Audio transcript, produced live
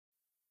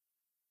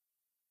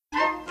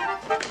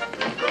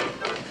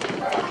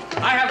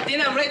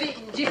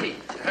Jiffy.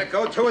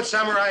 Go to it,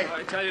 Samurai.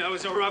 I tell you, that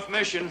was a rough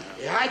mission.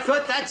 Yeah, I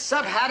thought that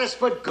sub had us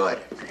put good.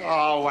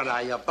 Oh, what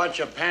are you, a bunch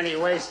of panty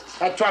wastes?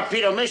 That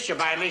torpedo missed you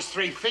by at least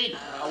 3 feet.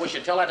 I wish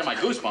you'd tell that to my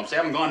goosebumps. They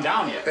haven't gone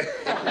down yet.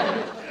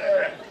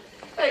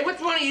 Hey, which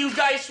one of you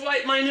guys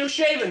swiped my new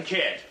shaving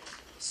kit?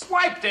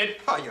 Swiped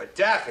it? Oh, you're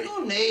daffy.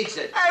 Who needs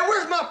it? Hey,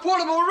 where's my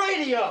portable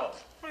radio?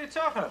 What are you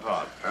talking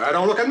about?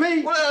 Don't look at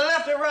me. Well, I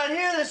left it right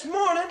here this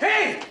morning.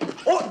 Hey!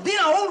 Oh,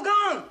 dear, hold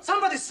on.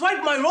 Somebody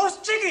swiped my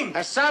roast chicken.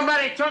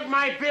 Somebody took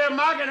my beer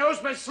mug and who's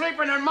been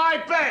sleeping in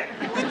my bed?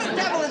 What the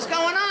devil is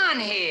going on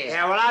here?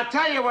 Yeah, well, I'll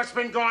tell you what's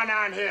been going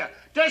on here.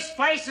 This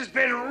place has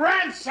been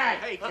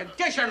ransacked. Hey,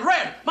 condition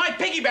red. My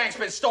piggy bank's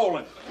been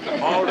stolen.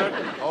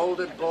 Hold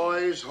it,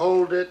 boys,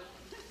 hold it.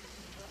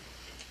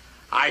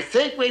 I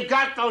think we've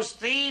got those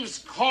thieves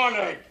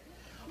cornered.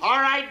 All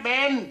right,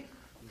 men,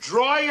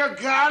 draw your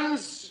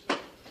guns.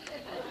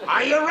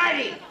 Are you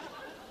ready?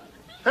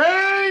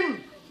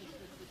 Aim!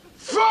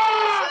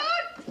 Fire!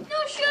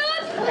 No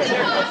shoot!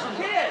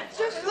 Kids.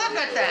 Just look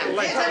at them.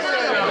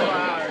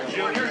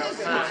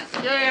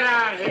 Get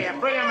out here.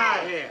 Bring them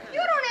out here. You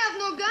don't have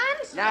no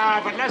guns.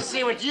 No, but let's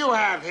see what you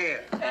have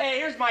here. Hey,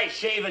 here's my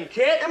shaving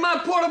kit and my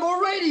portable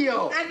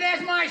radio. And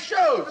there's my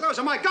shoes. Those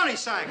are my gunny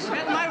sacks.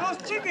 And my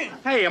roast chicken.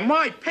 Hey, and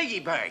my piggy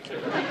bank.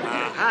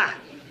 Uh-huh.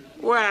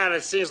 Well,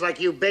 it seems like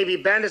you baby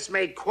bandits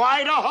made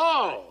quite a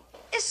haul.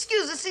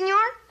 Excuse us,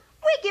 senor.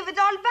 We give it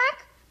all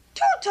back.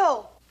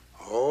 Tuto.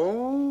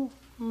 Oh?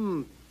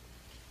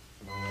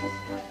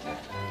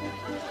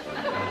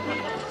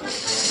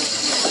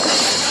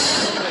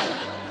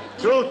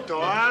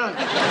 Tutto, huh?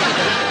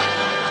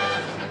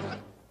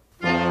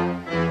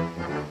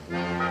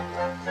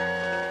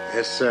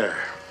 Yes, sir.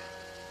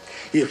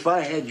 If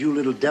I had you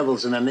little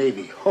devils in the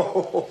Navy,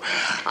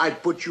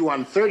 I'd put you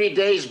on 30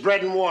 days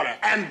bread and water,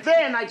 and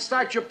then I'd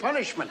start your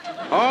punishment.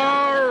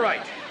 All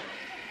right.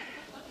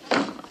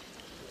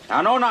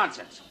 Now, no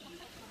nonsense.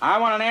 I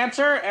want an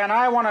answer, and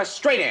I want a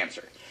straight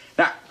answer.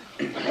 Now,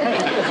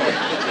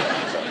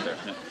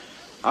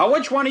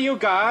 which one of you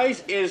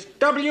guys is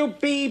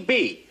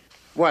WBB?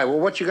 Why? Well,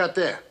 what you got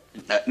there?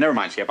 Never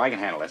mind, Skip. I can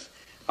handle this.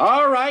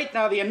 All right.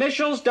 Now, the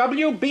initials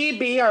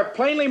WBB are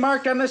plainly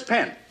marked on this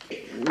pen.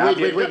 Now,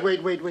 Wait.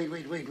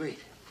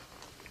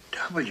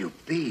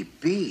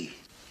 WBB.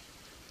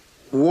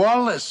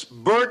 Wallace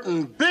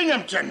Burton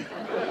Binghamton.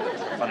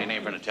 Funny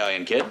name for an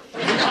Italian kid.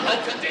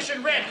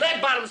 Condition red.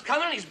 Lead bottom's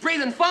coming. He's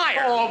breathing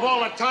fire. Oh, of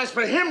all the times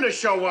for him to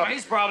show up.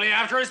 He's probably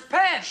after his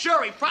pen.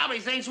 Sure, he probably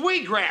thinks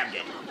we grabbed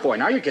it. Boy,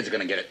 now your kids are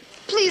going to get it.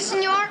 Please,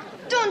 senor,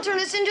 don't turn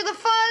us into the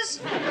fuzz.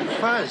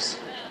 Fuzz.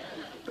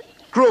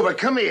 Gruber,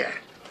 come here.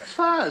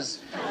 Fuzz.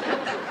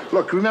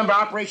 Look, remember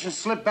Operation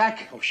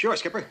Slipback? Oh, sure,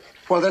 Skipper.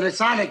 Well, then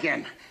it's on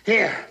again.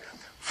 Here,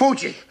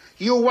 Fuji,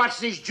 you watch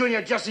these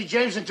Junior Jesse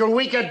James until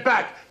we get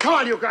back. Come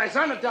on, you guys,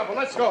 on the double.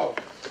 Let's go.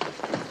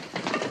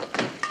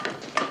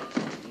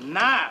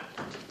 Now,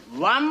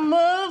 one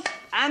move,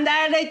 and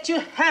I'll let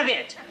you have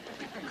it.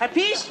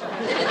 Capiche?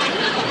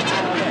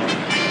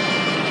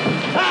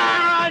 All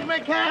right,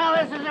 McHale,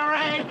 this is a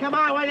raid. Come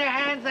on with your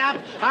hands up.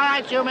 All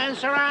right, you men,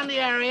 surround the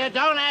area.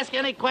 Don't ask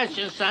any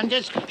questions, son.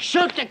 Just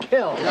shoot to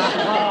kill.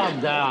 Calm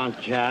down,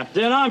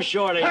 Captain. I'm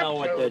sure they know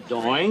what they're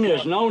doing.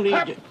 There's no need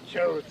Hop, to...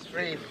 2,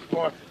 3,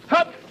 4.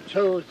 Hop,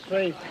 2,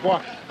 3,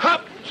 4.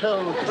 Hop, 2, 3, 4.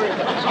 Oh,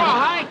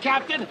 hi,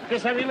 Captain.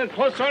 Just have you look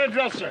close on the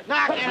dresser.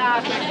 Knock it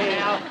out,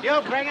 McHale.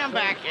 You bring him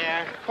back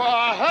here. 4,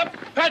 hop,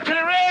 back to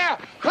the rear.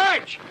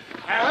 Crunch.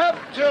 Up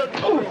to...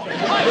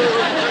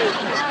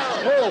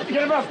 Oh,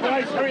 get him up,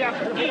 boys. Hurry up.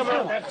 Get him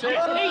up. That's it.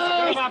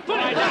 Get him up,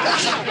 boys.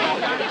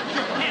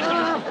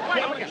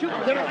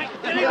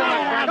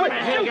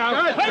 Here you go.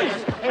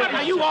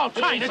 Are you all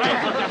tight?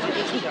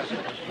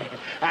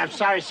 I'm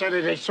sorry, sir,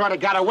 that they sort of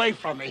got away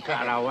from me.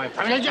 Got away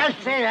from me. Did you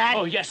see that?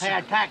 Oh, yes, sir. They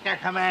attacked their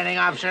commanding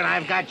officer, and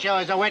I've got you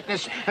as a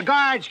witness. The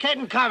guards, keep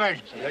them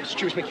covered.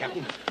 Excuse me,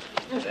 Captain.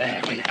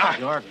 There we are.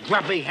 Your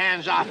grubby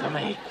hands off of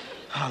me.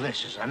 Oh,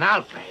 this is an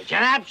outrage,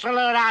 an absolute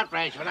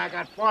outrage. When I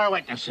got 4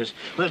 witnesses,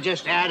 we'll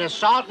just add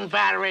assault and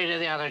battery to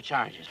the other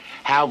charges.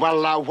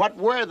 What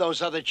were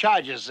those other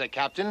charges,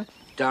 Captain?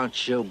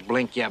 Don't you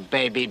blink your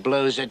baby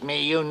blues at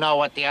me. You know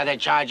what the other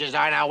charges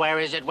are. Now, where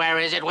is it? Where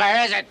is it?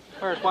 Where is it?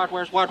 Where's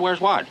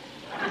what?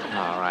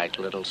 All right,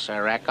 little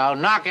Sir Echo,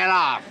 knock it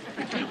off.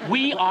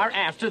 We are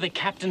after the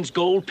captain's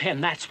gold pen,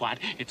 that's what.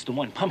 It's the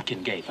one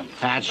Pumpkin gave him.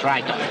 That's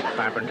right,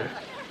 Carpenter.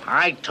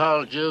 I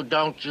told you,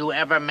 don't you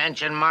ever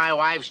mention my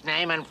wife's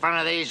name in front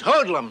of these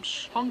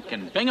hoodlums.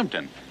 Pumpkin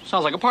Binghamton.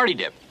 Sounds like a party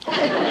dip.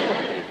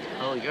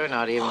 Oh, you're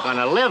not even going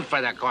to live for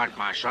the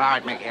court-martial. All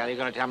right, McHale, you're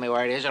going to tell me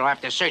where it is, or I'll have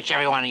to search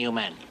every one of you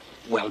men.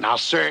 Well, now,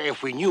 sir,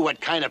 if we knew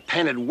what kind of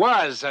pen it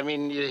was, I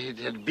mean,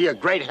 it'd be a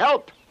great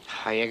help.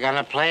 Are you going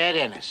to play it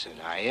innocent,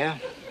 are you?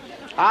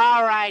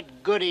 All right,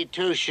 goody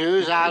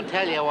two-shoes, I'll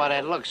tell you what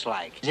it looks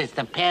like. It's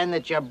the pen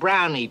that your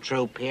brownie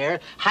troop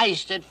here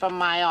heisted from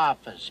my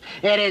office.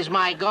 It is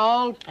my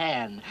gold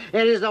pen.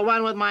 It is the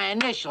one with my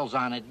initials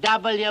on it,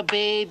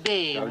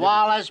 WBB,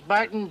 Wallace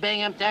Burton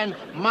Binghamton,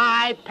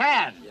 my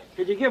pen.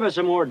 Could you give us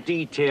a more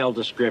detailed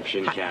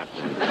description,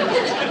 Captain?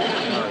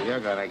 you're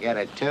gonna get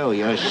it too,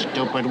 you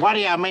stupid. What do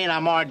you mean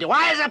I'm more...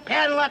 What does a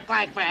pen look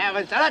like, for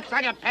heaven's sake? It looks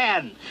like a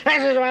pen.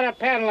 This is what a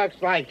pen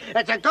looks like.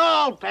 It's a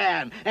gold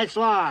pen. It's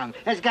long.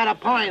 It's got a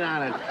point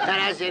on it.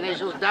 That has the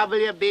initials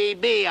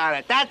WBB on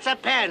it. That's a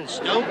pen,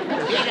 Snoop.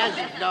 He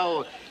doesn't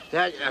know...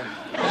 That,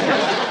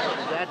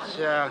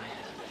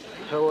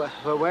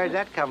 where'd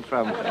that come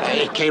from?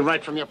 It came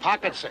right from your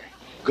pocket, sir.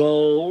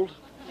 Gold,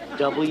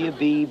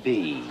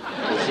 WBB.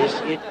 Is this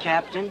it,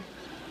 Captain?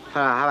 See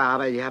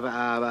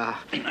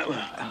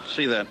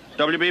that?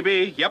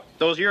 WBB? Yep,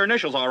 those are your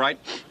initials, all right.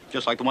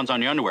 Just like the ones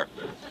on your underwear.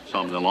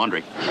 Some in the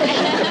laundry.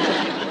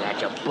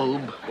 That's a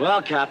boob.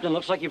 Well, Captain,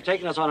 looks like you've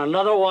taken us on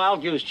another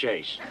wild goose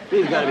chase.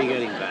 We've got to be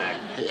getting back.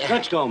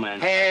 Let's go,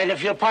 man. And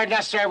if you'll pardon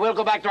us, sir, we'll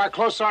go back to our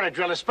close order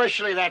drill,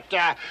 especially that,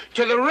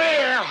 to the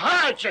rear.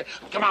 Hunch.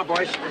 Come on,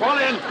 boys. Pull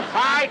in. All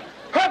right.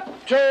 Hop,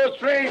 2,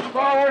 3,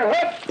 forward.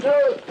 Hop, 2.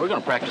 We're going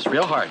to practice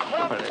real hard.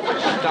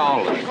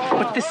 Stolen.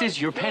 But this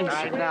is your pen,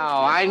 sir.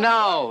 I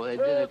know. They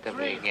did it to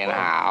me again.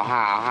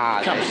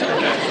 How? Come, sir.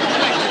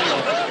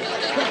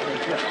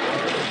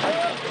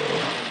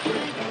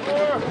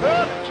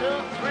 Hop, 2,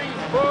 3,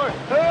 4.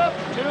 Hop,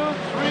 2,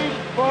 3,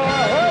 4.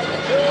 Hop,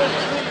 2,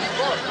 3,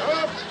 4.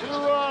 Hop, 2.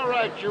 All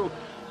right, you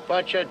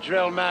bunch of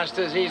drill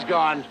masters. He's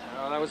gone.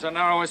 Oh, that was a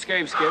narrow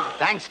escape, Skip.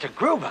 Thanks to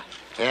Gruber.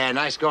 Yeah,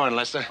 nice going,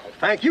 Lester.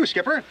 Thank you,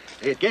 Skipper.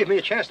 It gave me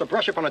a chance to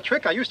brush up on a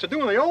trick I used to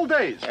do in the old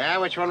days. Yeah,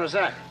 which one was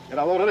that? Get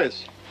a load of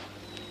this.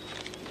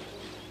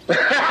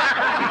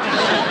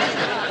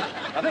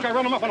 I think I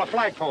run them up on a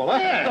flagpole,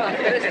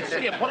 huh?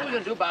 Skip, what are we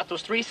going to do about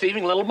those 3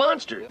 thieving little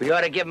monsters? We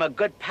ought to give them a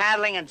good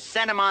paddling and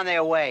send them on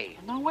their way.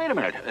 Now, wait a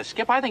minute.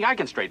 Skip, I think I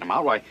can straighten them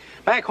out. Why,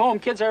 back home,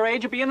 kids our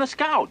age would be in the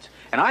Scouts.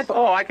 And I thought...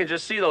 Oh, I could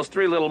just see those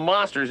 3 little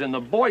monsters in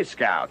the Boy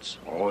Scouts.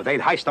 Oh,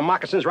 they'd heist the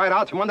moccasins right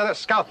out from under the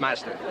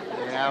scoutmaster.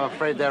 Yeah, I'm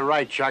afraid they're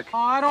right, Chuck. Oh,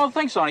 I don't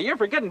think so. You're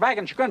forgetting back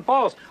in Chagrin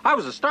Falls, I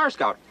was a Star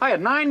Scout. I had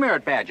 9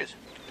 merit badges.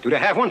 Do they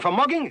have one for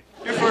mugging?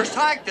 Your first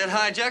hike that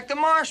hijacked the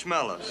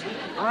marshmallows.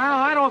 Well,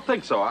 I don't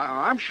think so.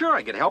 I'm sure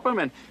I could help him,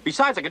 and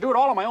besides, I could do it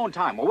all on my own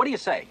time. Well, what do you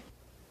say?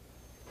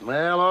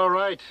 Well, all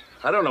right.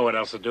 I don't know what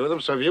else to do with them,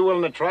 so if you're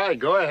willing to try,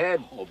 go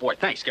ahead. Oh, boy,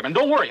 thanks, Skip. And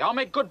don't worry, I'll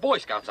make good Boy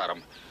Scouts out of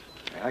them.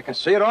 I can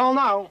see it all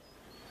now.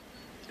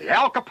 The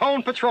Al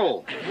Capone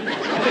Patrol.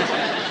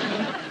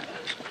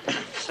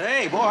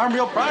 Say, boy, I'm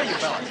real proud of you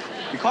fellas.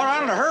 You caught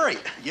on in a hurry.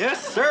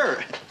 Yes,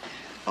 sir.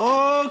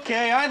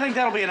 Okay, I think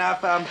that'll be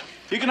enough.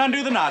 You can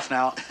undo the knots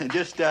now.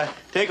 Just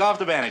take off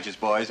the bandages,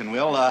 boys, and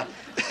we'll,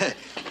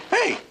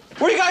 Hey,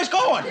 where are you guys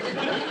going?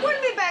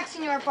 We'll be back,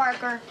 Senor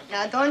Parker.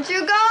 Now, don't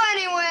you go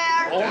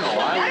anywhere. Oh,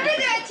 no,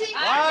 Arrivederci.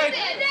 All right.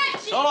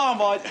 So long,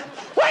 boys.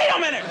 Wait a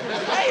minute.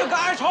 Hey, you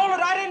guys, hold it.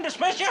 I didn't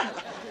dismiss you.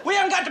 We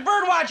haven't got to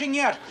bird watching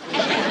yet.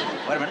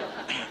 Wait a minute.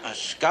 A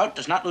scout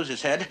does not lose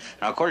his head.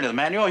 Now, according to the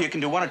manual, you can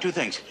do one of 2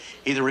 things.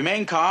 Either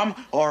remain calm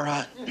or,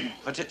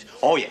 what's it?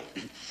 Oh, yeah.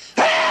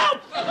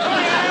 Help!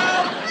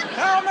 Help!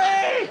 Help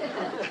me!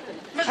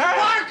 Mr.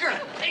 Parker!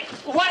 Hey,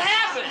 what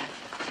happened?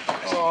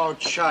 Oh,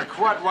 Chuck,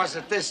 what was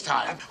it this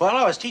time? Well,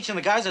 I was teaching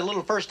the guys a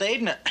little first aid,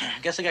 and I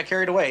guess I got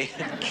carried away.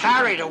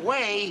 Carried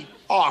away?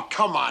 Oh,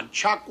 come on,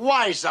 Chuck.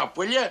 Wise up,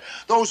 will you?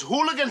 Those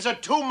hooligans are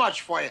too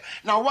much for you.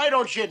 Now, why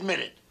don't you admit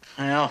it?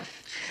 Well,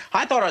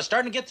 I thought I was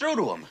starting to get through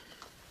to them.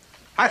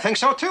 I think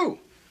so, too.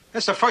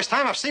 It's the first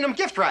time I've seen them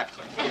gift wrapped.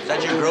 Is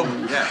that your group?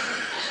 Yeah.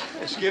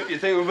 Skip, you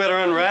think we better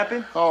unwrap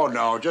him? Oh,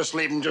 no, just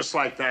leave him just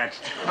like that.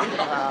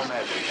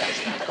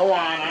 Go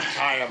on,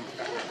 untie him.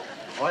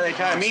 Boy, they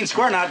tie a mean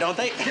square knot, don't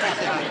they?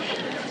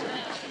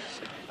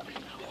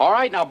 All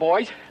right, now,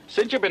 boys,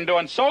 since you've been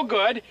doing so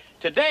good,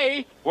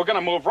 today we're going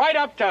to move right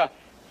up to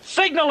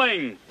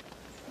signaling.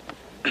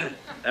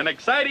 An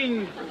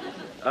exciting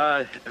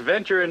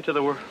venture into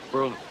the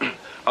world.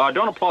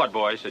 Don't applaud,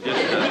 boys.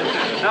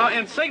 Now,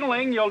 in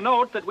signaling, you'll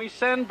note that we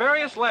send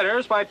various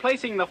letters by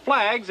placing the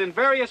flags in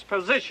various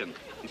positions.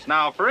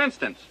 Now, for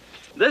instance,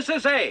 this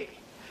is A.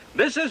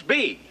 This is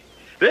B.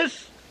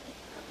 This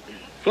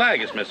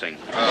flag is missing.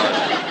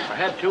 I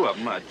had 2 of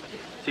them.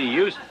 See,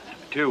 you used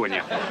 2 when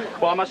you...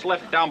 Well, I must have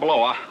left it down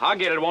below. I'll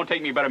get it. It won't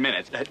take me but a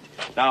minute.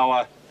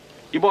 Now,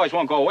 you boys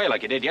won't go away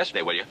like you did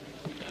yesterday, will you?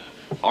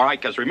 All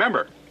right, because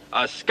remember,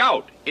 a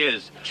scout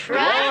is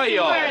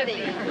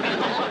Trustworthy.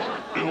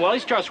 Well,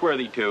 he's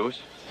trustworthy, too.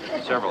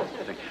 Several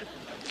things.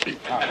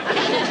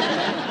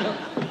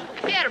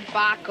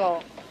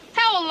 Pierbaco,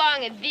 how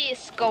long did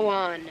this go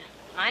on?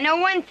 I know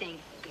one thing.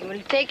 It would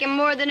have taken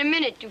more than a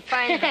minute to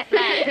find the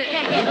flag.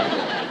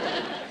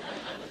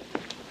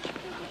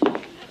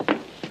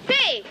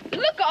 Hey,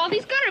 look at all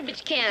these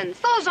garbage cans.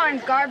 Those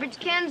aren't garbage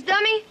cans,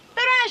 dummy.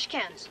 They're ash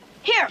cans.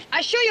 Here,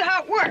 I'll show you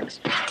how it works.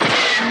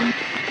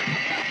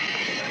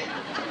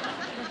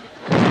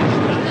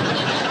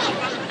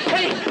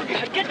 Hey,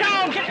 get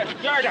down, get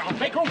the yard down.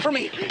 Make room for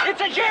me.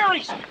 It's a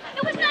Jerry's.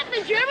 It was not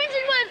the Germans,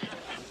 it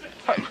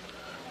was...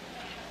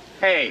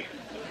 Hey,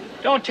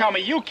 don't tell me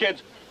you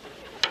kids...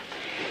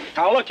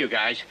 Now, look, you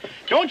guys.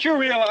 Don't you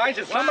realize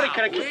that somebody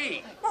could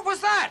have... What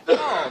was that?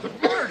 Oh, the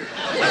bird.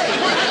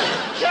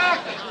 Chuck,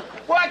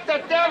 what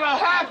the devil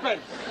happened?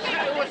 happened?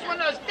 It was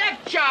one of those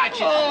deck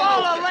charges.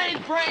 All the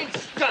lane brain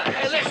stuff.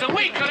 Hey, listen,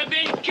 we could have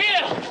been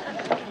killed.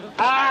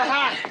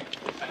 Uh-huh.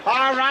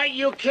 All right,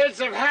 you kids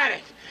have had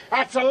it.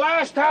 That's the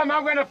last time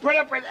I'm going to put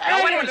up with Now,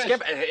 any wait a of minute,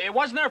 this. Skip. It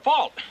wasn't their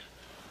fault.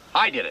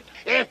 I did it.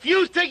 If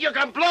you think you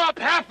can blow up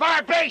half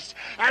our base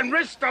and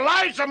risk the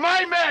lives of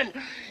my men,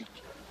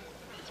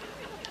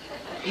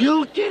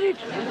 you did it.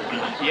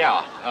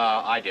 Yeah,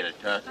 I did it.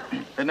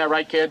 Isn't that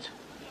right, kids?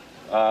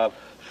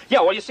 Yeah,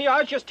 well, you see, I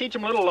was just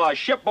teaching them a little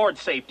shipboard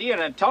safety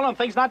and telling them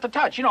things not to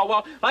touch. You know,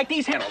 well, like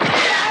these handles.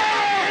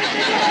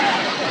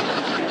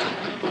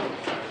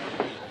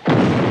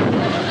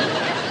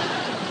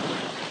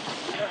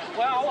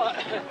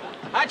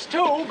 That's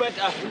two, but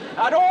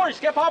don't worry,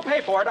 Skip. I'll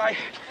pay for it. I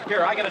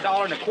got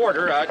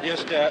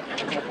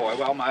 $1.25. Oh boy.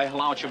 Well, my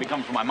allowance should be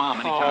coming from my mom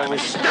anytime. Oh,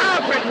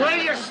 stop it, will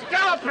you?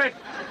 Stop it!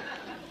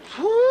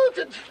 Whew.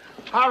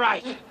 All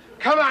right.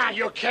 Come on,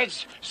 you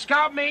kids.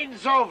 Scout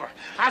meeting's over.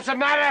 As a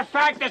matter of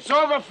fact, it's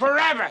over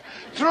forever.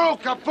 Through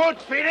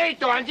caput,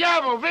 finito,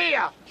 andiamo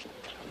via.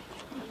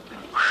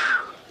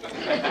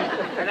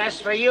 And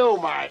as for you,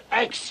 my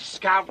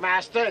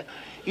ex-scoutmaster,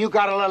 you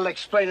got a little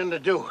explaining to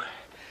do.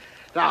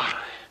 Now,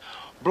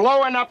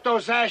 blowing up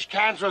those ash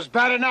cans was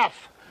bad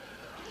enough.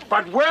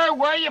 But where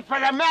were you for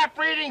the map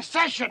reading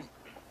session?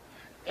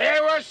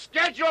 It was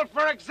scheduled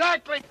for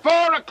exactly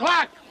 4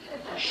 o'clock.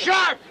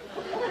 Sharp!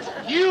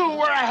 You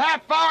were a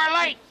half hour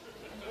late.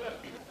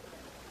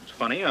 It's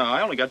funny,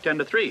 I only got 10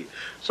 to 3.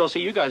 So, see,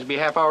 you guys would be a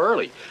half hour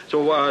early.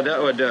 So,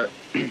 that would,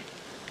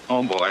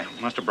 oh, boy,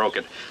 must have broke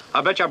it.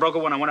 I bet you I broke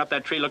it when I went up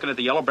that tree looking at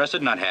the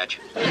yellow-breasted nuthatch.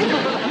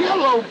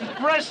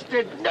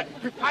 Yellow-breasted nut.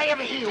 If I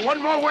ever hear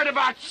one more word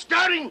about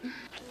scouting,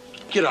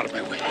 get out of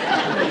my way.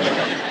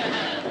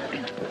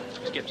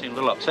 Skip seemed a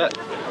little upset.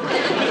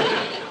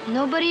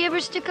 Nobody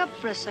ever stuck up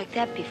for us like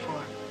that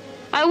before.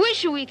 I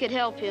wish we could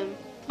help him.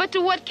 But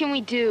what can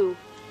we do?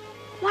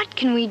 What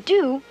can we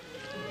do?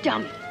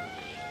 Dummy.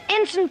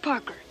 Ensign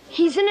Parker.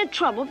 He's in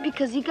trouble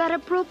because he got a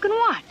broken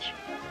watch.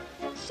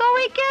 So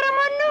we get him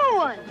a new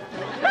one.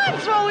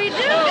 That's what we do.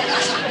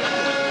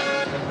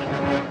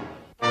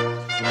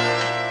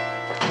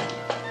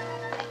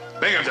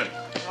 Binghamton.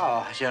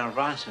 Oh, General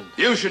Bronson.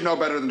 You should know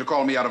better than to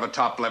call me out of a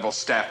top-level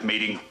staff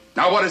meeting.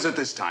 Now, what is it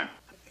this time?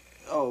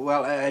 Oh,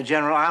 well,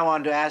 General, I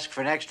wanted to ask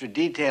for an extra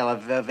detail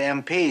of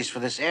MPs for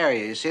this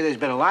area. You see, there's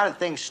been a lot of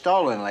things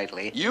stolen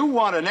lately. You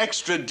want an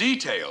extra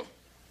detail?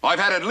 I've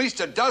had at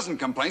least a dozen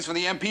complaints from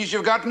the MPs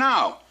you've got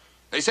now.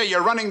 They say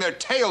you're running their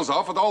tails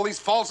off with all these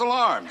false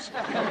alarms.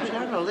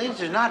 General,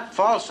 these are not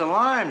false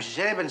alarms. You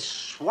see, they've been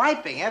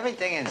swiping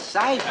everything in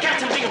sight.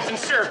 Captain Binghamton,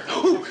 sir.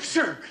 Oh,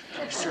 sir.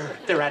 Sir,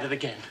 they're at it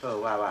again.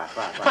 Oh, what?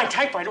 My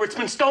typewriter, it's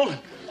been stolen.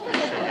 See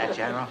that,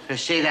 General? You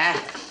see that?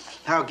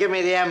 Now, give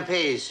me the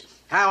MPs.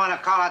 I want to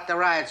call out the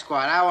riot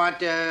squad. I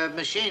want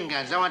machine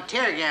guns. I want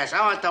tear gas.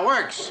 I want the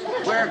works.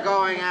 We're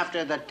going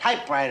after the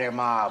typewriter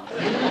mob.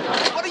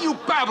 What are you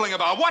babbling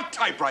about? What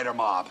typewriter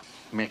mob?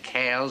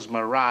 McHale's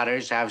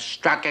marauders have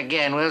struck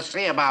again. We'll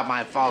see about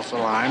my false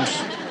alarms.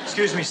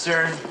 Excuse me,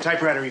 sir.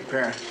 Typewriter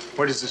repair.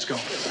 Where does this go?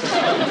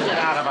 Get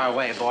out of our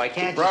way, boy.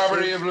 Can't you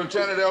Property see? of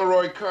Lieutenant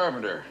Elroy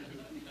Carpenter.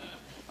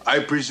 I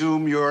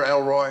presume you're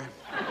Elroy?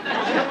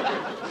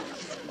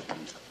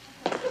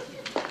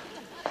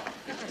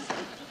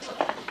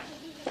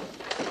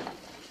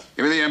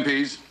 Give me the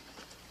MPs.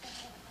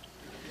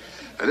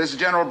 This is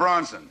General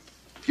Bronson.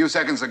 A few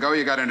seconds ago,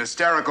 you got an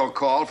hysterical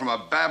call from a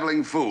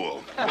babbling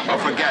fool. Oh,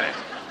 forget it.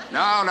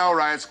 No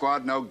riot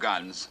squad, no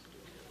guns.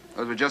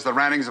 Those were just the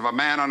rantings of a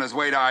man on his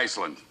way to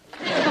Iceland.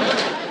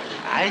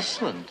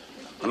 Iceland?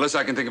 Unless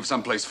I can think of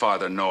someplace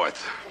farther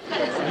north.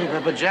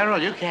 But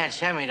General, you can't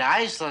send me to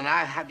Iceland.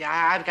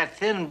 I've got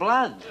thin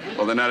blood.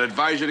 Well, then I'd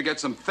advise you to get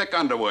some thick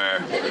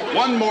underwear.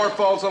 One more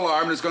false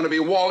alarm, and it's going to be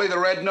Wally the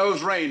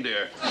Red-Nosed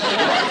Reindeer.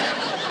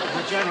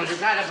 But General, you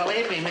gotta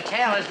believe me.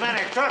 McHale and his men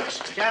are crooks.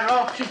 General,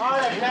 all the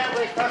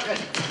family crooked.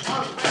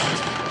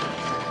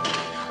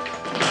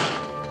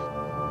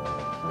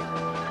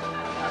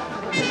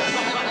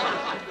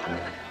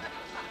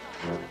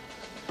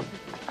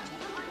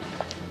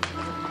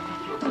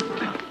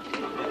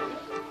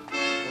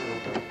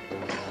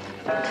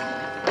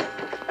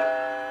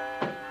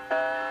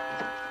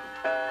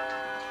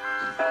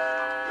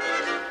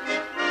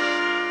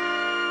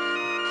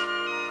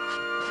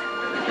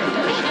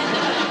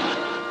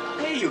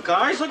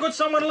 Guys, look what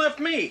someone left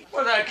me.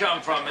 Where'd that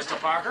come from, Mr.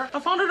 Parker? I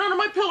found it under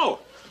my pillow.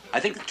 I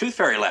think the Tooth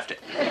Fairy left it.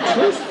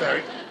 Tooth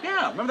Fairy?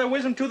 Yeah, remember that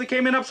wisdom tooth that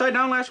came in upside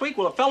down last week?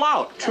 Well, it fell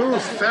out.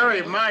 Tooth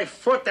Fairy, my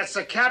foot. That's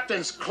the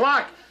captain's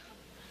clock.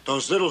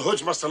 Those little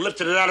hoods must have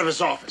lifted it out of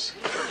his office.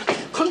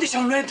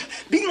 Condition red.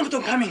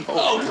 Binghamton coming.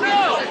 Oh,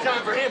 no! It's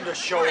time for him to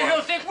show up. He'll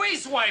think we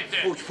swiped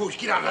it. Pooch,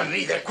 get out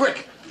underneath there,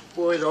 quick.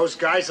 Boy, those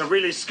guys have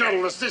really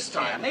scuttled us this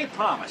time. And they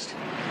promised.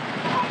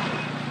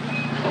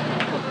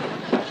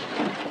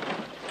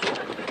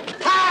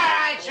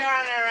 You're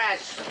under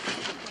arrest.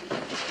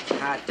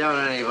 Don't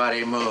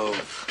anybody move.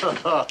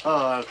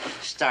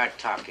 Start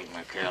talking,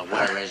 McHale.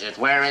 Where is it?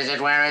 Where is it?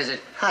 Where is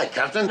it? Hi,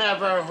 Captain.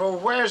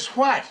 Where's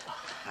what?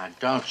 Now,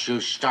 don't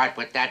you start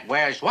with that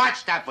where's what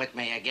stuff with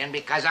me again,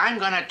 because I'm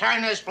going to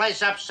turn this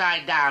place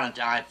upside down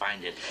until I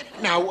find it.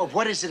 Now,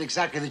 what is it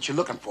exactly that you're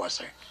looking for,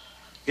 sir?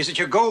 Is it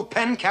your gold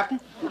pen, Captain?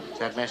 Is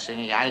that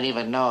missing? I didn't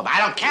even know about it.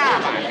 I don't care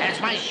about it. It's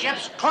my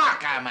ship's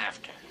clock I'm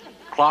after.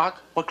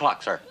 Clock? What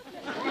clock, sir?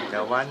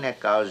 The one that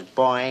goes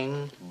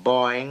boing,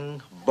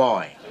 boing,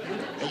 boing.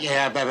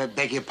 Yeah,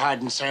 beg your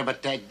pardon, sir,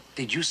 but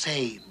did you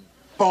say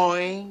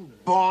boing,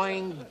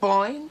 boing,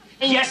 boing?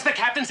 Yes, the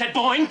captain said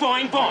boing,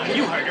 boing, boing.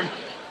 You heard him.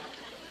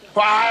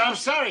 Well, I'm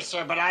sorry,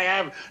 sir, but I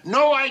have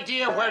no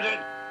idea where to...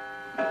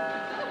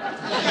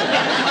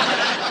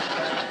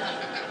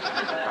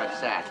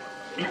 What's that?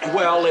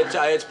 Well,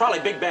 it's probably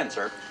Big Ben,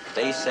 sir.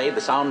 They say the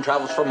sound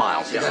travels for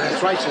miles. Yeah,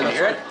 that's right, sir. Is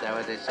that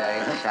what they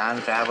say? The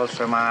sound travels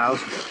for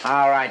miles.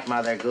 All right,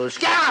 Mother Goose.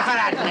 Get off of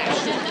that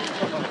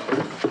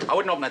nest! I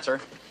wouldn't open that, sir.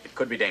 It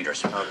could be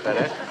dangerous. Open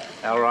it.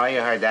 Elroy,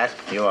 you heard that.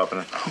 You open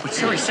it. Oh, but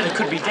sir, he said it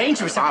could be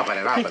dangerous. Open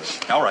it, open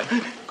it. All right.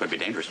 Could be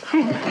dangerous.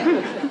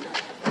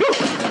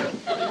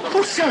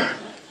 Oh, sir.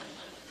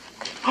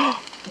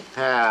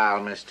 Well,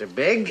 Mr.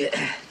 Big,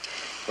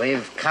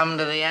 we've come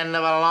to the end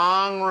of a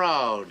long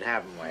road,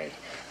 haven't we?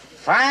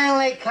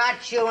 Finally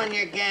caught you and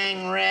your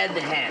gang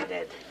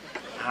red-handed.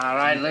 All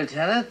right,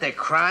 Lieutenant, the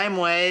crime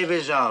wave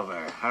is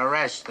over.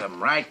 Arrest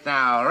them right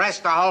now.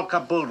 Arrest the whole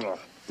caboodle.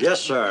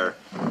 Yes, sir.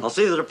 I'll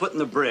see that they're put in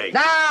the brig.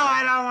 No,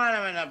 I don't want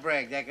them in the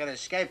brig. They could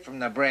escape from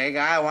the brig.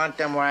 I want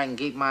them where I can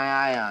keep my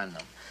eye on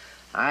them.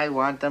 I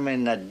want them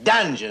in the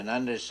dungeon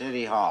under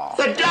City Hall.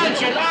 The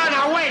dungeon? Oh,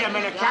 now, wait a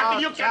minute, Captain.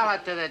 You Tell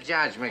it to the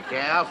judge,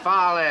 McHale.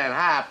 Fall in.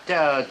 Hop,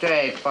 2,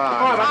 3, 4.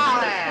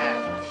 Fall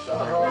in.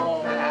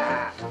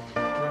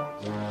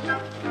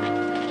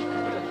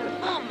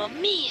 Mamma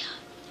mia.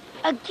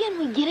 Again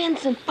we get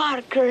Ensign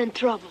Parker in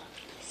trouble.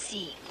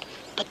 See,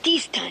 but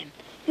this time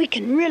we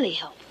can really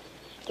help.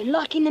 They're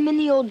locking them in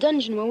the old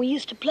dungeon where we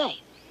used to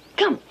play.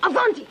 Come,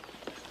 Avanti.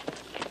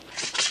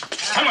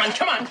 Come on,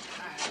 come on.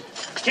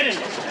 Get in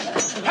there.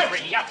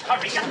 Hurry up,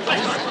 hurry up.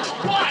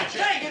 Let's...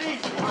 Take it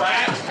easy.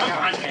 Come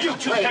on, you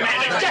two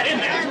commanders, get in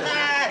there.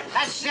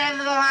 That's the end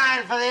of the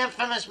line for the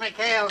infamous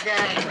McHale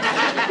gang.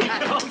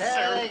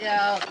 There we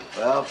go.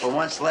 Well, for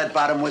once,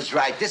 Leadbottom was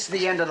right. This is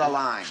the end of the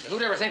line.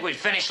 Who'd ever think we'd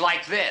finish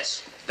like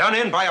this? Done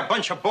in by a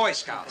bunch of Boy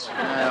Scouts.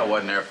 It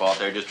wasn't their fault.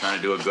 They were just trying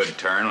to do a good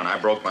turn. When I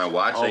broke my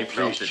watch, Oh, they please,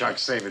 felt it. Chuck,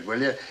 save it,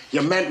 will you?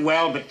 You meant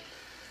well, but...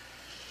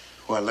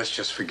 Well, let's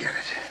just forget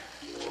it.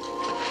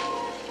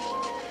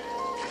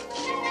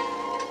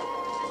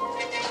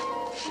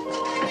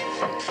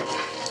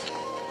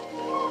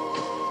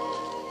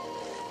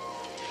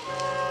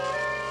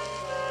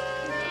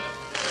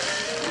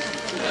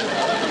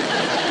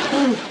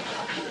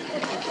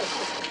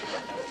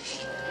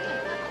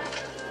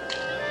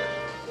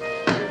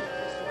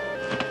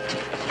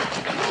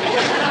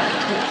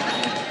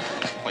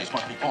 Place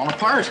must be falling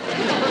apart.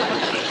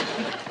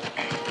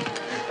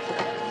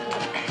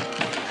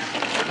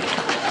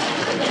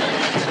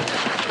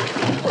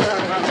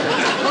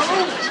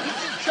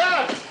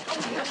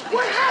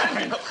 What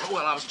happened?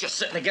 Well, I was just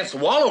sitting against the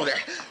wall over there.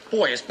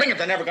 Boy, is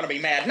Binghamton ever going to be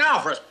mad now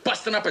for us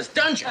busting up his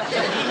dungeon.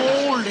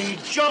 Holy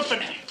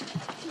jumping.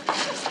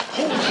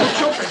 Holy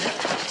jumping.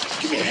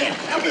 Give me a hand.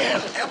 Help me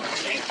out. Help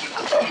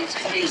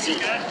me. Easy.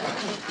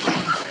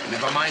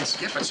 Never mind,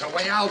 Skip. It's a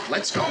way out.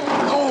 Let's go.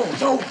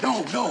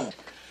 No.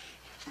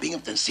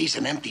 Binghamton sees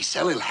an empty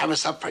cell. He'll have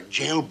us up for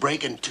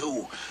jailbreaking,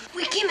 too.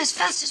 We came as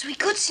fast as we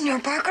could, Senor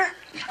Parker.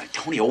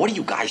 Antonio, what are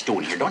you guys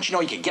doing here? Don't you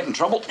know you could get in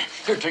trouble?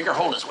 Here, Tinker,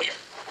 hold this, will you?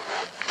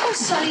 Oh,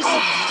 sorry,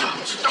 sir.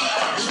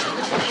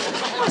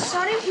 Oh,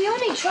 sorry. We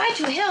only tried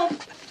to help.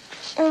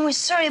 And we're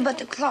sorry about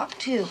the clock,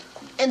 too.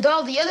 And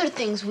all the other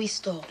things we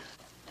stole.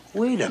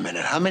 Wait a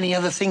minute. How many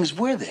other things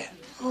were there?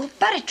 Oh,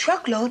 about a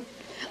truckload.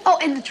 Oh,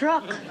 and the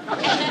truck.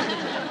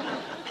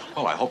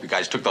 Well, I hope you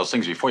guys took those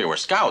things before you were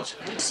scouts.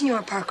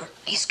 Senor Parker,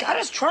 a scout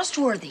is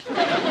trustworthy.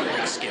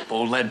 Skip,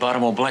 old Leadbottom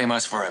will blame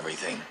us for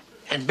everything.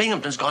 And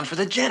Binghamton's gone for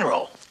the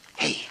general.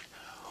 Hey,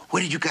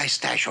 where did you guys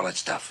stash all that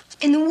stuff?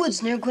 In the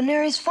woods near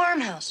Guarneri's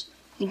farmhouse.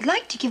 We'd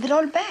like to give it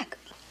all back.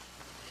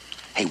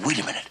 Hey, wait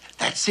a minute.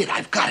 That's it.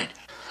 I've got it.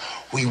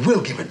 We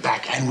will give it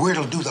back, and where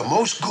it'll do the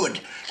most good.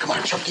 Come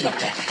on, Chuck, get up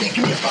there. Here,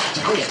 give me a box.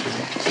 Oh, yeah.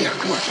 Here,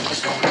 come on,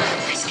 let's go.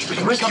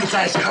 The rest of you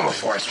guys cover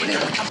for us, will you?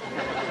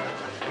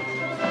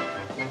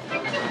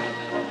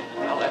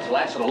 Well, that's the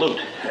last of the loot.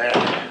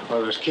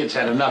 Well, those kids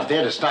had enough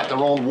there to start their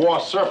own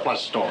war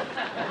surplus store.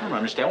 I don't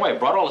understand why I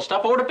brought all the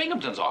stuff over to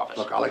Binghamton's office.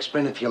 Look, I'll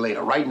explain it to you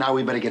later. Right now,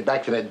 we better get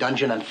back to that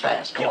dungeon and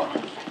fast. Come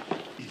on.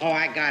 Oh,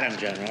 I got them,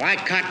 General. I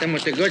caught them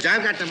with the goods.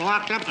 I've got them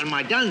locked up in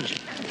my dungeon.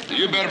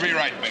 You better be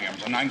right,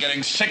 Binghamton. I'm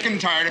getting sick and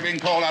tired of being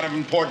called out of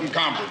important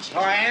conferences. Oh,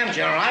 I am,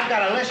 General. I've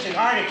got a list of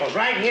articles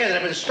right here that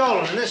have been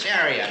stolen in this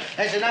area.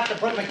 There's enough to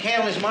put McHale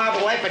and his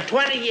mob away for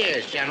 20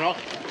 years, General.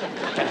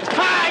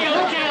 Hi, you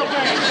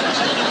jailbreak!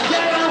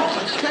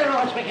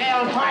 General, it's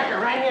McHale and Parker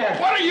right here.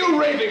 What are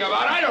you raving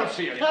about? I don't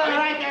see anything. All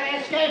right,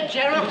 then, escape,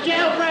 General.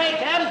 Jailbreak,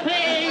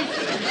 MPs!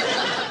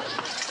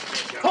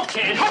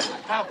 Okay.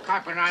 Tell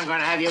Carpenter I'm going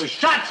to have you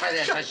shot for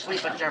this,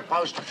 asleep at your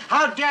post.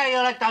 How dare you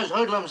let those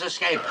hoodlums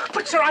escape?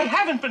 But, sir, I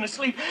haven't been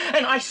asleep.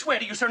 And I swear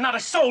to you, sir, not a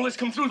soul has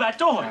come through that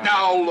door.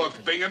 Now,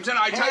 look, Binghamton,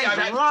 I tell you... He's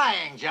been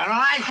lying, General.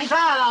 I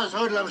saw those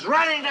hoodlums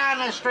running down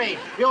the street.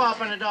 You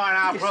open the door and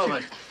I'll prove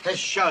it. This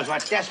shows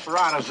what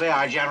desperados they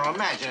are, General.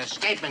 Imagine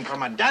escaping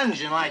from a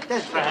dungeon like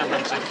this, for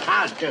heaven's sake.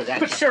 I'll do that.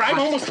 But, sir, I'm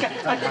almost... All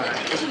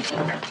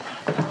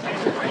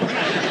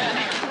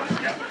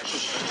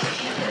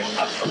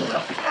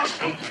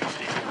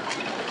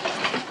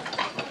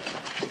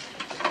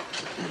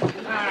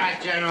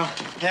right, General.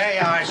 There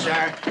you are,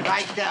 sir.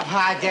 Right there.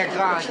 Hi, they're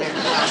gone. They're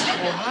gone.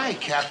 Oh, hi,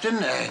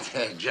 Captain.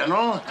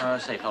 General.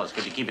 Say, fellas,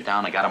 could you keep it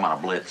down? I got him on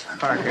a blitz.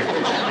 Parker,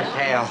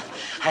 Hale,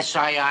 I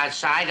saw you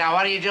outside. Now,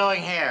 what are you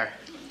doing here?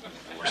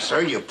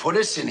 Sir, you put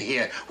us in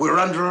here. We're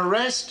under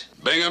arrest.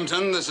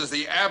 Binghamton, this is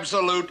the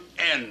absolute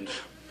end.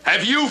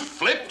 Have you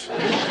flipped?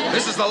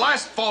 This is the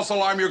last false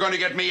alarm you're going to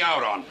get me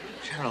out on.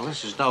 General,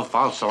 this is no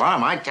false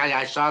alarm. I tell you,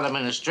 I saw them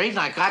in the street, and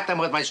I caught them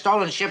with my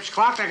stolen ship's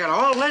clock. I got a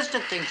whole list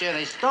of things here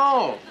they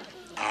stole.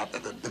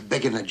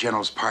 Begging the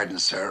General's pardon,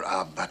 sir,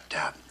 but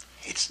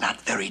it's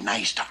not very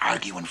nice to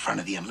argue in front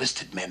of the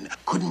enlisted men.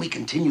 Couldn't we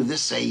continue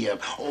this, say,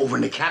 over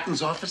in the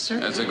captain's office, sir?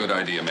 That's a good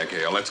idea,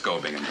 McHale. Let's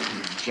go, Binghamton.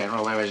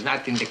 General, there is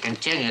nothing to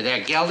continue.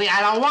 They're guilty.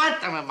 I don't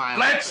want them in my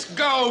life. Let's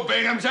go,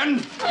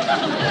 Binghamton!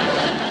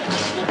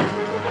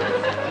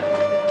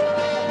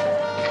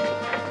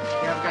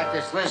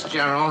 This list,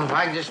 General. If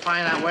I can just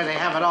find out where they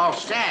have it all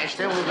stashed,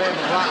 then we'll be able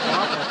to lock them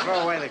up and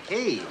throw away the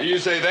key. And you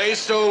say they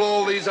stole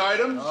all these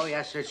items? Oh,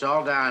 yes, it's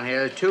all down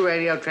here. 2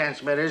 radio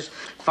transmitters,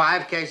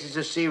 5 cases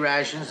of sea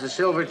rations, the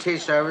silver tea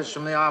service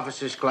from the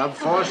officers' club,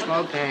 4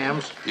 smoked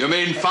hams. You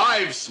mean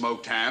 5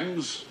 smoked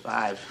hams?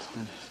 5.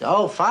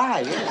 Oh,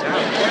 5, yes.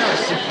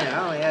 I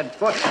only had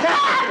 4.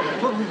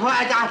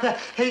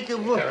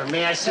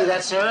 May I see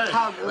that, sir?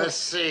 Let's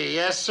see.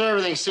 Yes, sir,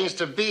 everything seems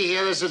to be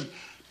here. There's a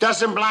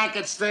dozen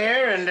blankets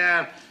there,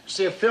 and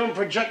see a film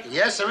projector.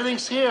 Yes,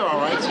 everything's here, all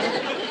right,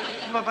 sir.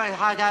 But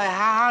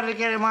how did it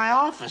get in my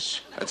office?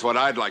 That's what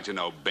I'd like to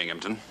know,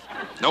 Binghamton.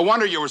 No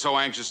wonder you were so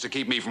anxious to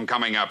keep me from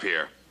coming up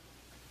here.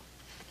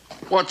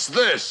 What's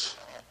this?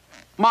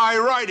 My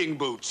riding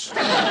boots. Your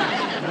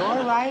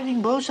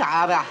riding boots?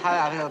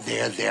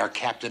 There,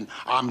 Captain.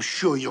 I'm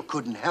sure you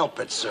couldn't help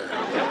it, sir.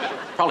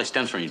 Probably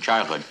stems from your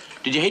childhood.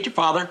 Did you hate your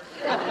father?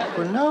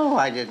 Well, no,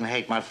 I didn't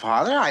hate my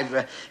father.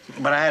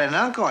 But I had an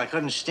uncle. I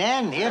couldn't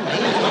stand him.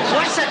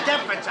 What's the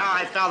difference how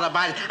I felt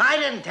about it? I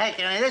didn't take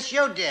any of this.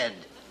 You did.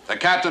 The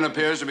captain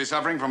appears to be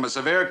suffering from a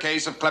severe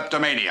case of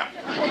kleptomania.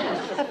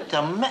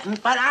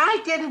 But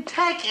I didn't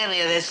take any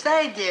of this.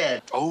 They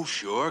did. Oh,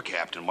 sure,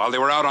 Captain. While they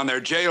were out on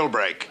their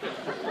jailbreak.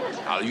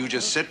 Now, you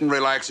just sit and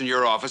relax in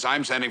your office.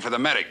 I'm sending for the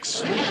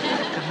medics.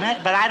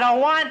 But I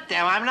don't want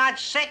them. I'm not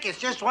sick. It's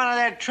just one of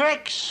their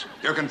tricks.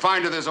 You're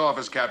confined to this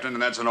office, Captain,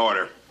 and that's an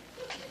order.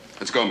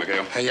 Let's go,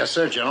 McHale. Yes,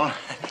 sir, General.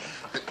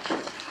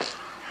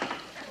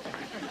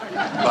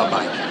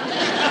 Bye-bye.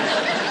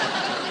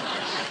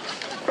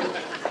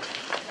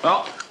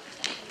 Well,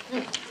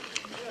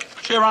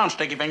 see you around,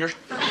 Sticky Fingers.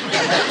 But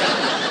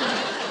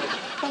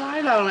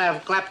I don't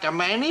have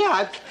kleptomania. I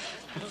have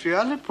a few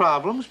other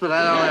problems, but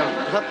I don't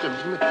have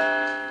kleptomania.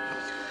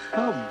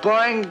 Oh,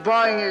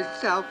 boing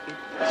yourself.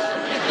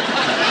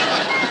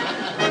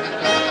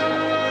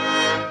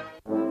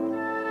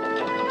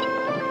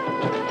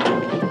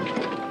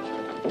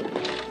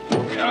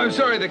 I'm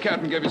sorry the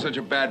captain gave you such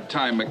a bad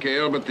time,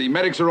 McHale, but the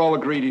medics are all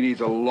agreed he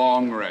needs a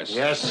long rest.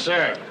 Yes,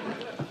 sir.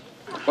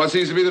 What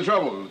seems to be the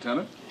trouble,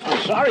 Lieutenant? Oh,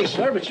 sorry,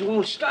 sir, but you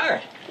won't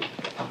start.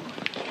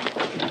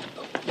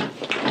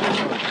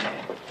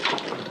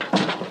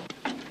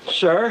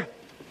 Sir,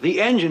 the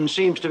engine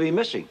seems to be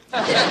missing.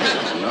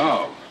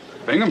 No.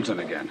 Binghamton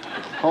again.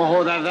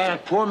 Oh,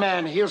 that poor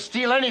man. He'll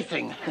steal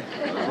anything.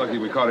 It's lucky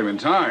we caught him in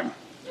time.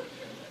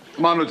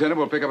 Come on, Lieutenant.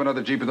 We'll pick up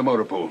another jeep at the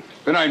motor pool.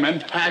 Good night,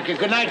 men.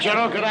 Good night,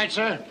 General. Good night,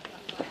 sir.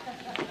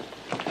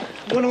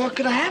 Wonder what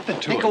could have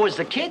happened to Think him. it was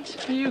the kids?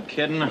 Are you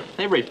kidding?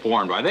 They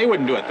reformed. Why, they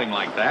wouldn't do a thing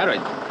like that.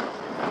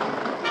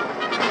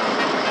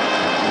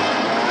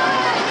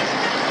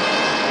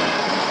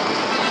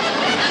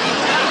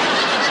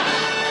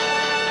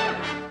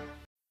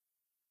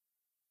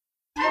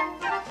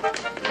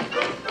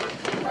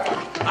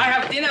 I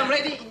have dinner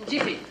ready in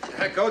jiffy.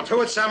 Go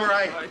to it,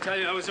 Samurai. I tell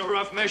you, that was a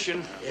rough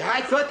mission. Yeah, I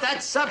thought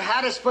that sub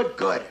had us for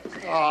good.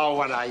 Oh,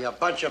 what are you, a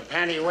bunch of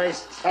panty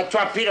waists? That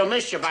torpedo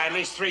missed you by at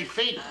least 3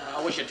 feet.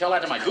 I wish you'd tell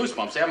that to my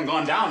goosebumps. They haven't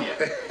gone down yet.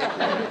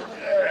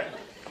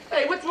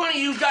 Hey, which one of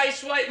you guys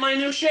swiped my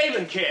new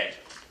shaving kit?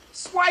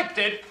 Swiped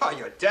it? Oh,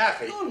 you're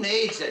daffy. Who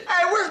needs it?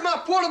 Hey, where's my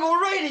portable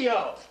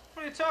radio?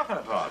 What are you talking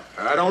about?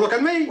 Don't look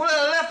at me. Well,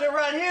 I left it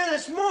right here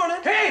this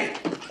morning. Hey!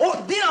 Oh,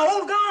 Dina,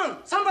 hold on!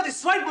 Somebody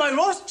swiped my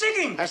roast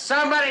chicken!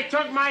 Somebody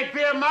took my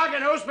beer mug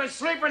and who's been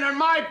sleeping in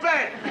my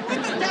bed?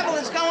 What the devil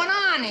is going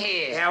on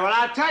here? Yeah, well,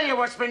 I'll tell you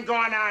what's been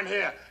going on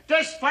here.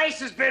 This place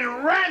has been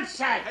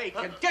ransacked. Hey,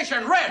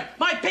 condition red.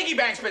 My piggy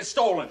bank's been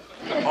stolen.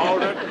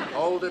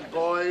 Hold it,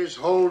 boys,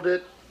 hold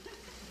it.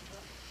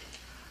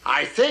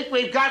 I think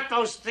we've got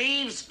those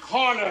thieves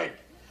cornered.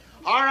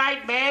 All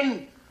right,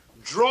 men,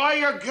 draw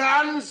your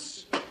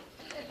guns.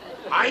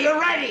 Are you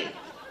ready?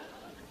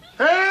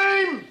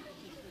 Aim!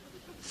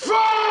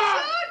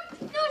 Fire!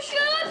 No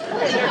shoot!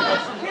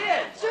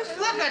 Just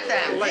look at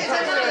them.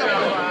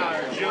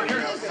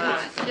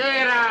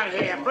 Get out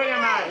here. Bring him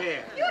out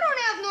here. You don't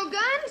have no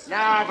guns.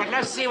 No, but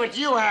let's see what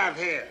you have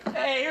here.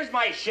 Hey, here's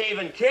my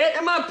shaving kit.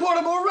 And my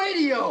portable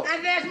radio.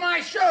 And there's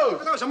my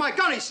shoes. Those are my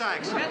gunny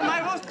sacks. And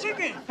my roast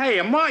chicken. Hey,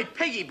 and my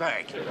piggy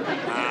bank.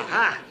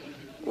 Uh-huh.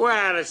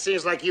 Well, it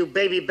seems like you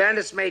baby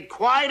bandits made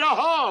quite a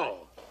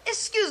haul.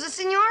 Excuse us,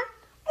 senor.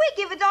 We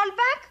give it all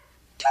back.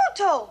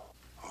 Toto.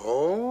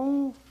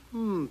 Oh?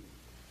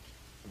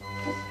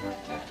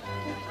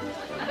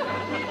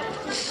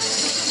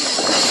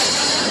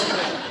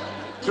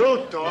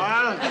 Tutto,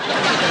 huh?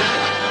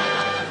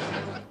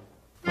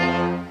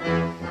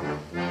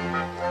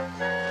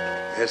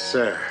 Yes,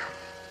 sir.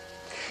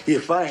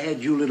 If I had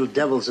you little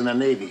devils in the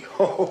Navy,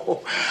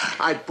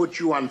 I'd put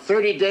you on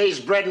 30 days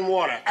bread and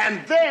water,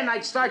 and then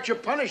I'd start your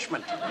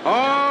punishment.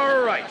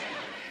 All right.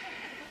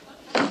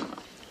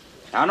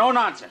 Now, no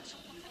nonsense.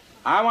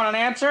 I want an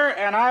answer,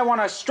 and I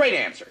want a straight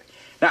answer.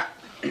 Now,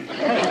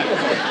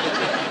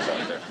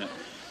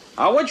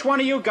 which one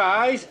of you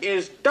guys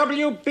is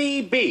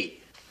WBB?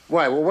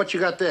 Why? Well, what you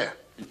got there?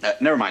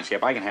 Never mind,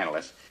 Skip. I can handle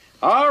this.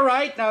 All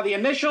right. Now, the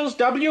initials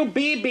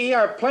WBB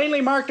are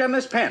plainly marked on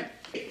this pen.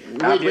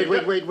 Now, Wait.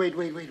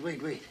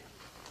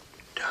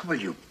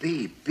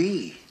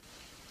 WBB.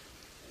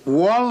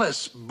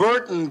 Wallace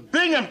Burton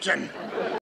Binghamton.